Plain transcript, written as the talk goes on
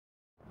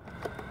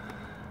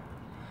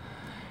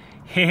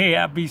Hey,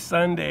 happy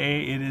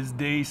Sunday. It is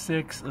day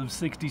 6 of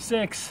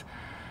 66.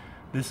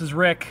 This is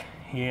Rick,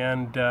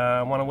 and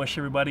I want to wish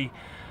everybody,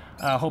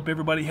 hope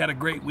everybody had a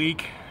great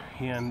week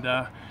and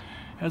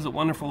has a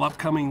wonderful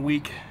upcoming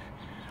week.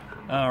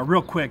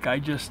 Real quick,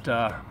 my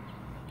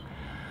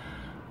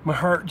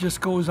heart just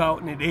goes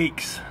out and it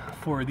aches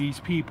for these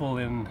people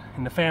and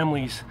the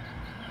families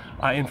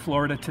in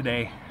Florida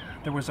today.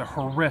 There was a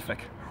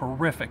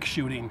horrific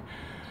shooting,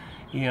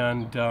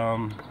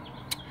 and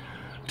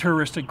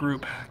terroristic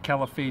group,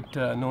 caliphate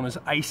known as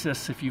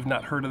ISIS, if you've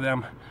not heard of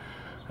them.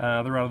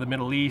 They're out of the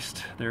Middle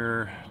East.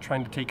 They're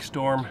trying to take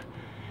Storm,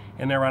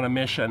 and they're on a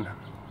mission.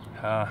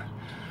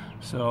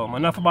 So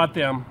enough about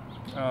them.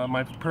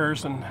 My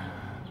prayers and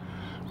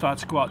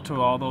thoughts go out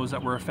to all those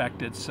that were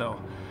affected.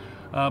 So,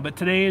 but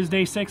today is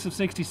day 6 of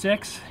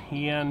 66,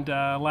 and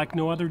like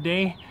no other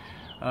day,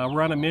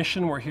 we're on a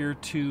mission. We're here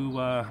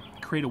to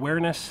create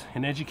awareness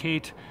and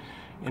educate,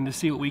 and to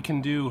see what we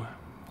can do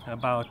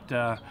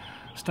about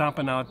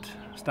stomping out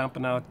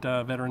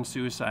veteran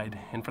suicide,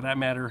 and for that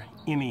matter,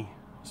 any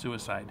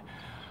suicide.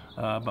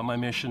 But my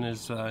mission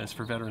is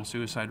for veteran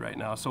suicide right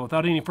now. So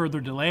without any further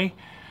delay,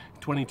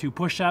 22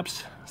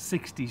 push-ups,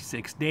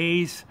 66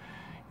 days,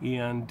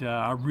 and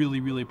I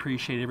really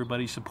appreciate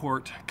everybody's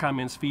support,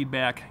 comments,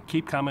 feedback.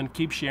 Keep coming,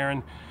 keep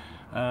sharing.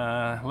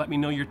 Let me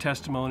know your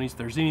testimonies. If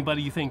there's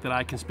anybody you think that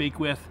I can speak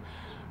with,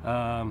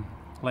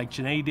 like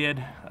Janae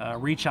did,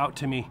 reach out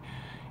to me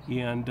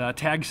and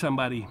tag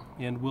somebody,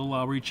 and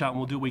we'll reach out and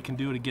we'll do what we can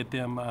do to get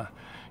them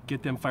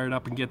fired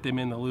up and get them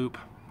in the loop,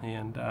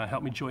 and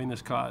help me join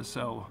this cause.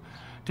 So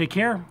take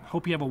care.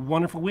 Hope you have a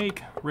wonderful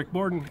week. Rick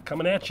Borden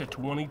coming at you,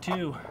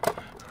 22.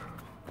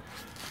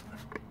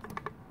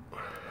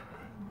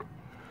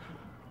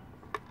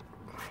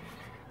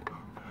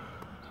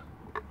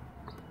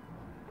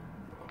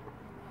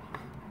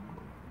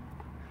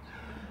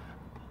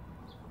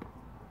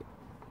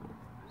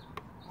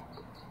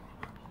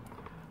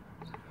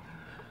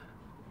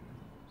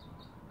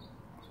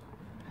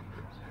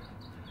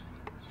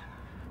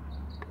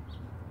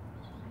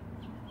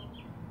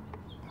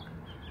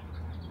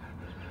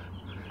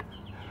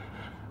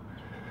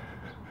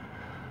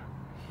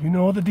 You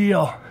know the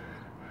deal.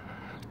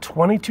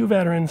 22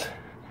 veterans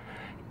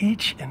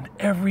each and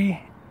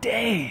every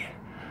day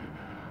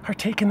are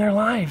taking their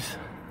lives.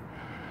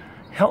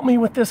 Help me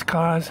with this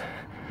cause.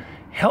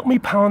 Help me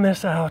pound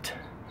this out,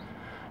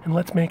 and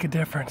let's make a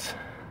difference.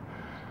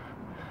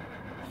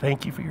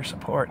 Thank you for your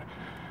support.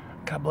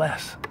 God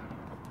bless.